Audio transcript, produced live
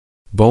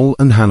Baal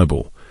and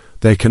Hannibal,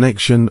 their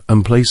connection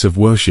and place of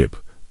worship.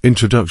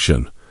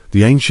 Introduction.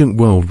 The ancient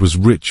world was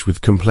rich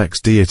with complex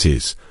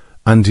deities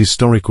and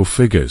historical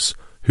figures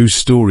whose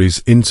stories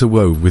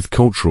interwove with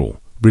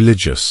cultural,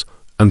 religious,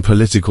 and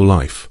political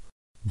life.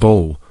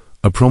 Baal,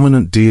 a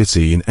prominent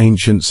deity in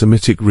ancient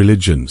Semitic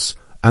religions,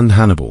 and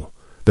Hannibal,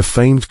 the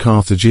famed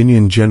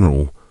Carthaginian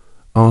general,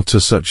 are to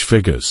such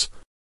figures.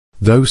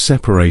 Though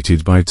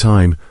separated by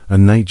time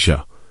and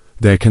nature,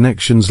 their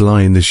connections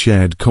lie in the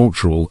shared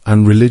cultural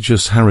and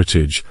religious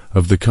heritage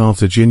of the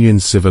Carthaginian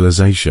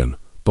civilization.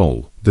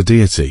 Baal, the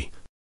deity.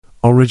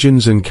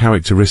 Origins and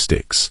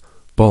characteristics.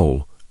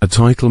 Baal, a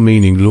title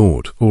meaning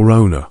lord or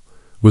owner,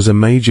 was a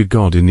major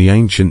god in the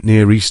ancient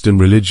Near Eastern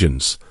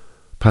religions,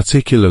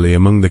 particularly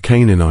among the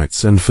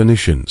Canaanites and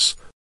Phoenicians.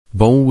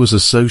 Baal was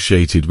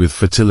associated with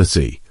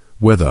fertility,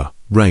 weather,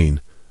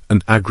 rain,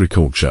 and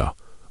agriculture,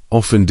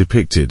 often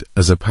depicted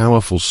as a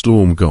powerful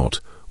storm god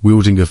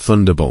wielding a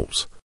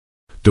thunderbolt.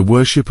 The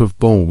worship of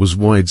Baal was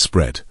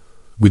widespread,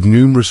 with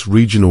numerous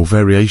regional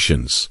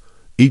variations,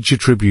 each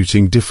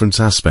attributing different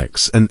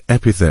aspects and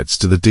epithets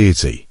to the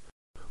deity.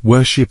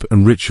 Worship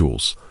and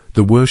rituals.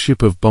 The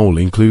worship of Baal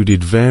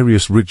included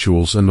various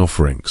rituals and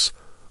offerings,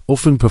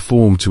 often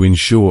performed to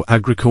ensure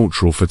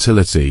agricultural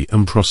fertility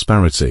and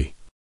prosperity.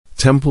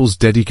 Temples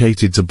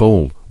dedicated to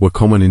Baal were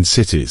common in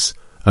cities,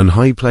 and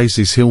high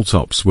places,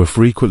 hilltops, were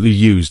frequently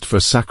used for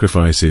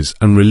sacrifices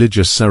and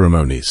religious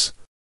ceremonies.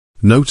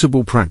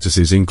 Notable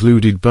practices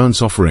included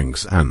burnt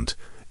offerings and,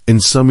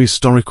 in some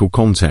historical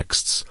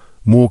contexts,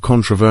 more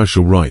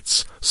controversial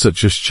rites,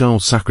 such as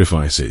child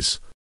sacrifices.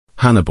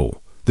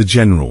 Hannibal, the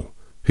general.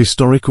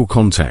 Historical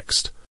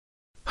context.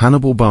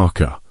 Hannibal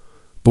Barca,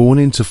 born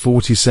in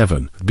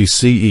 47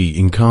 BCE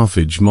in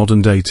Carthage,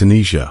 modern-day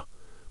Tunisia,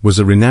 was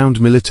a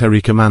renowned military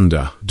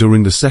commander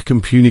during the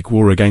Second Punic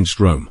War against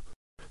Rome.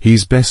 He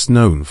is best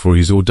known for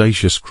his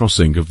audacious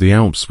crossing of the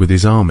Alps with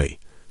his army,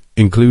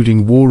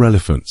 including war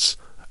elephants,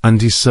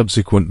 and his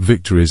subsequent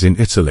victories in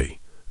Italy.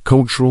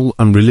 Cultural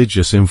and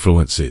religious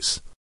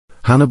influences.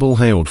 Hannibal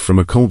hailed from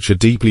a culture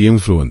deeply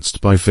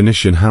influenced by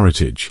Phoenician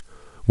heritage,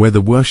 where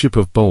the worship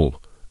of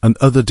Baal and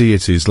other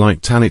deities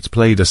like Tanit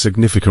played a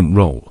significant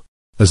role.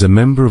 As a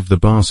member of the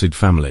Barcid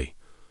family,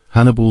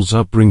 Hannibal's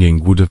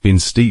upbringing would have been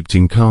steeped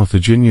in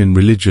Carthaginian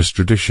religious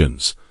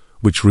traditions,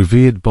 which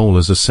revered Baal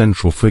as a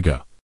central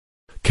figure.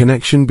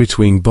 Connection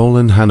between Baal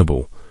and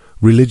Hannibal.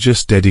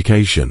 Religious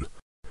dedication.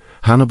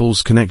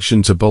 Hannibal's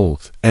connection to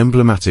Baal,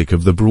 emblematic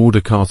of the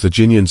broader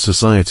Carthaginian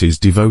society's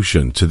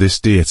devotion to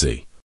this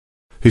deity.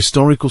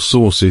 Historical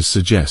sources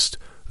suggest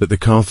that the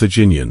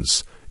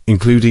Carthaginians,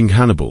 including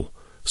Hannibal,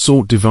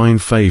 sought divine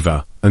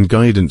favor and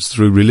guidance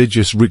through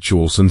religious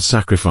rituals and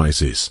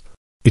sacrifices.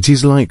 It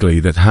is likely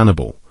that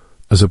Hannibal,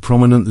 as a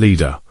prominent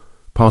leader,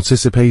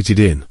 participated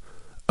in,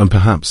 and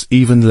perhaps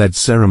even led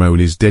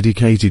ceremonies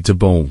dedicated to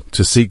Baal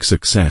to seek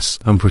success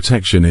and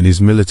protection in his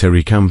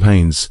military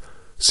campaigns.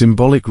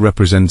 Symbolic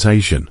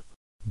representation.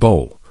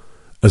 Baal,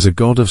 as a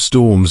god of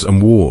storms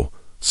and war,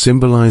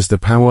 symbolized the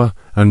power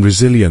and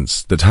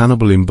resilience that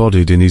Hannibal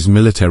embodied in his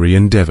military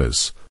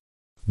endeavors.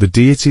 The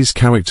deity's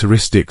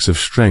characteristics of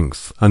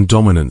strength and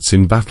dominance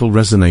in battle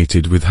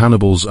resonated with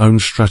Hannibal's own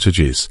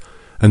strategies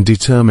and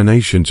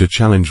determination to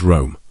challenge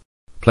Rome.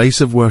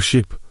 Place of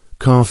worship.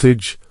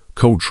 Carthage,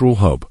 cultural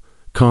hub.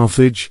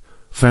 Carthage,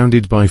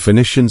 founded by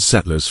Phoenician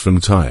settlers from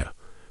Tyre,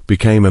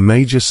 became a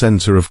major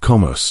center of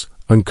commerce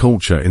and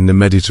culture in the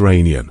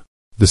Mediterranean.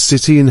 The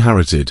city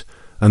inherited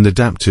and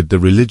adapted the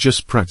religious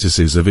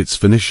practices of its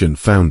Phoenician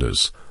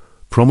founders,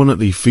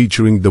 prominently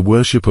featuring the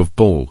worship of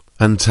Baal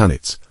and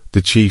Tanit,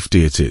 the chief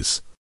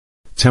deities.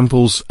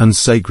 Temples and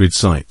sacred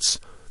sites.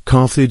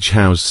 Carthage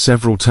housed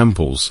several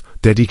temples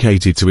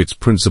dedicated to its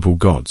principal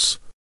gods.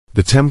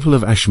 The Temple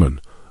of Eshmun,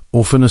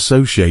 often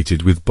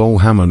associated with Baal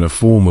Hammon, a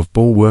form of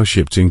Baal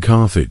worshipped in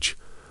Carthage,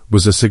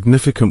 was a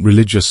significant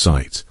religious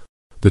site.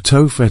 The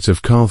Tophet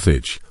of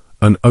Carthage,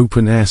 an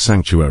open-air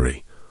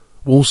sanctuary,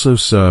 also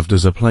served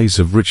as a place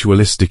of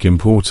ritualistic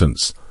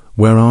importance,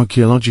 where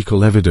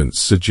archaeological evidence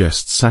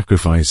suggests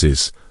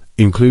sacrifices,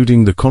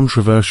 including the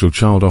controversial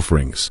child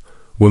offerings,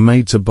 were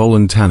made to Baal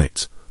and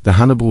Tanit. The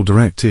Hannibal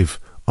Directive,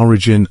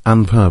 origin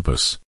and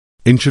purpose.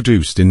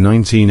 Introduced in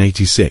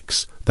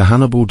 1986, the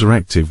Hannibal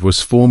Directive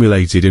was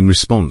formulated in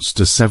response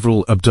to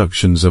several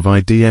abductions of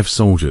IDF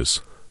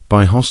soldiers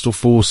by hostile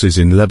forces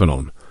in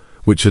Lebanon,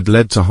 which had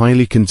led to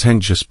highly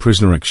contentious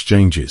prisoner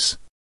exchanges.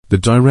 The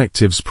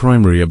directive's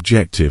primary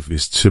objective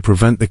is to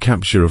prevent the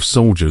capture of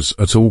soldiers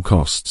at all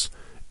costs,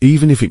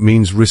 even if it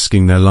means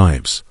risking their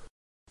lives.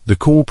 The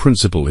core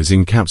principle is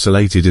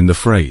encapsulated in the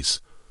phrase,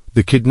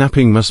 "The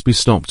kidnapping must be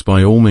stopped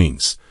by all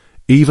means,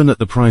 even at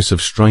the price of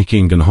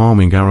striking and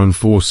harming our own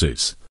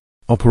forces."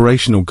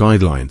 Operational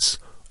guidelines.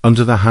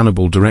 Under the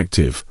Hannibal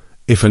Directive,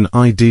 if an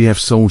IDF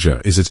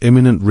soldier is at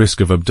imminent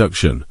risk of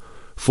abduction,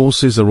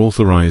 forces are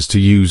authorized to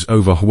use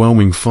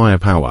overwhelming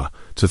firepower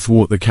to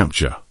thwart the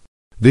capture.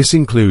 This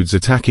includes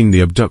attacking the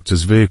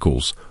abductor's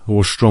vehicles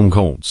or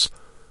strongholds,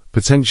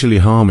 potentially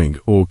harming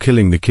or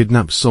killing the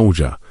kidnapped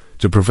soldier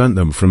to prevent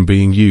them from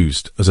being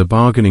used as a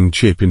bargaining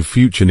chip in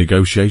future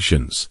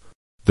negotiations.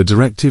 The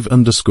directive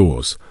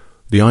underscores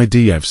the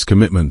IDF's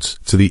commitment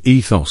to the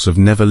ethos of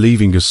never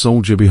leaving a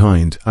soldier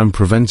behind and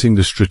preventing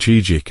the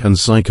strategic and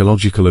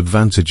psychological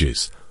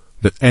advantages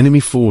that enemy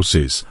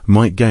forces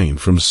might gain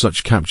from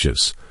such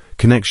captures.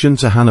 Connection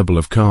to Hannibal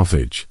of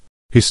Carthage.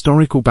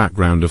 Historical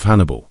background of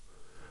Hannibal.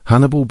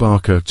 Hannibal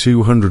Barca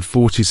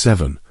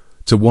 247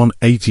 to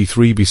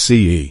 183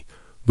 BCE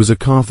was a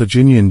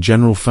Carthaginian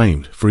general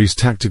famed for his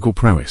tactical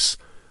prowess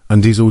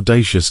and his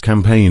audacious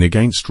campaign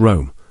against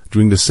Rome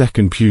during the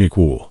Second Punic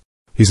War.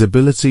 His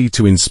ability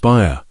to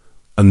inspire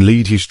and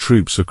lead his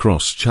troops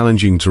across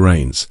challenging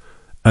terrains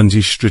and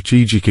his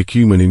strategic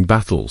acumen in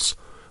battles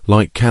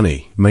like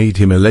Cannae made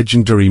him a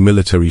legendary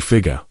military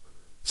figure.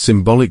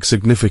 Symbolic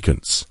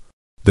significance.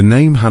 The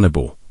name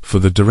Hannibal for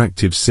the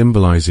directive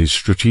symbolizes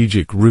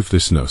strategic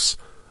ruthlessness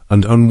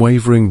and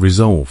unwavering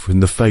resolve in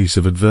the face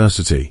of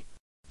adversity.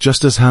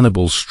 Just as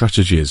Hannibal's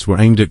strategies were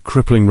aimed at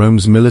crippling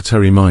Rome's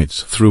military might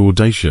through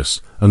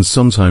audacious and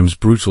sometimes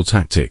brutal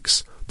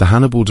tactics, the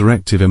Hannibal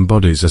directive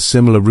embodies a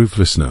similar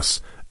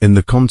ruthlessness in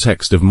the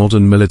context of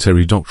modern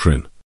military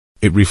doctrine.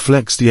 It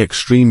reflects the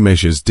extreme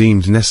measures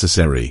deemed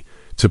necessary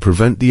to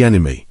prevent the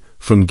enemy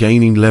from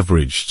gaining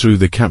leverage through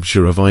the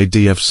capture of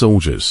IDF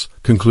soldiers.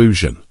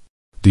 Conclusion.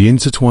 The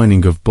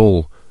intertwining of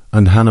Baal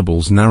and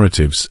Hannibal's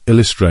narratives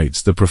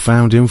illustrates the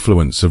profound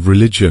influence of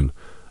religion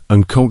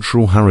and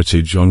cultural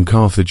heritage on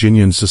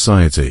Carthaginian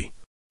society.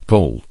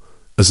 Baal,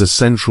 as a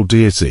central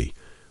deity,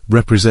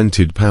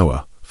 represented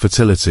power,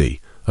 fertility,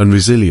 and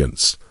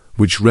resilience,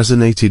 which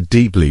resonated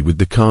deeply with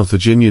the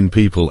Carthaginian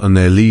people and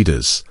their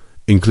leaders,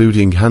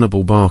 including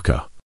Hannibal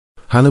Barca.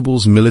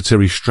 Hannibal's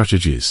military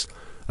strategies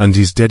and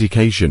his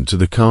dedication to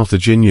the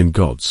Carthaginian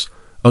gods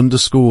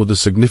underscore the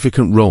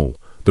significant role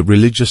that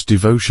religious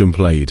devotion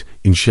played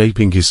in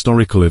shaping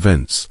historical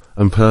events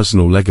and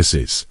personal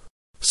legacies.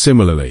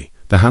 Similarly,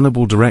 the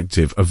Hannibal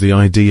directive of the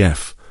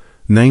IDF,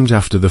 named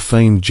after the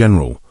famed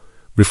general,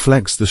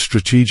 reflects the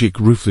strategic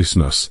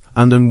ruthlessness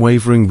and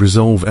unwavering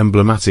resolve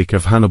emblematic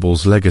of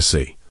Hannibal's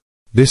legacy.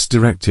 This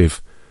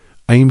directive,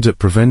 aimed at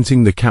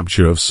preventing the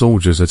capture of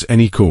soldiers at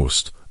any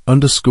cost,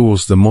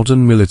 underscores the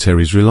modern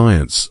military's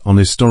reliance on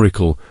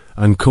historical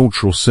and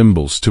cultural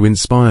symbols to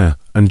inspire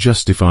and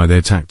justify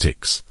their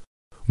tactics.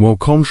 While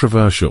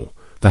controversial,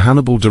 the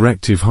Hannibal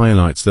directive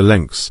highlights the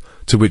lengths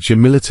to which a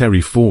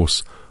military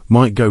force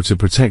might go to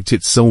protect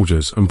its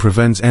soldiers and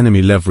prevent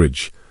enemy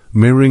leverage,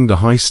 mirroring the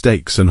high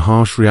stakes and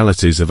harsh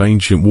realities of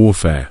ancient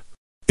warfare.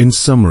 In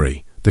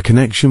summary, the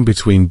connection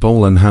between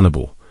Baal and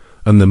Hannibal,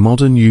 and the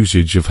modern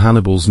usage of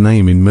Hannibal's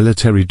name in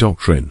military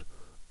doctrine,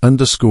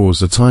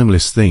 underscores a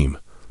timeless theme: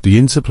 the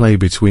interplay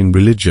between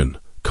religion,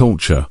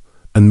 culture,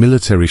 and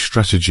military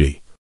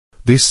strategy.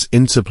 This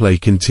interplay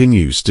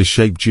continues to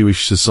shape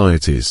Jewish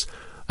societies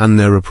and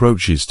their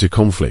approaches to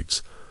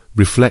conflict,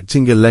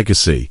 reflecting a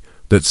legacy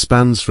that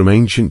spans from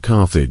ancient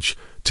Carthage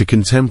to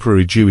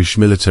contemporary Jewish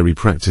military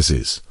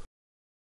practices.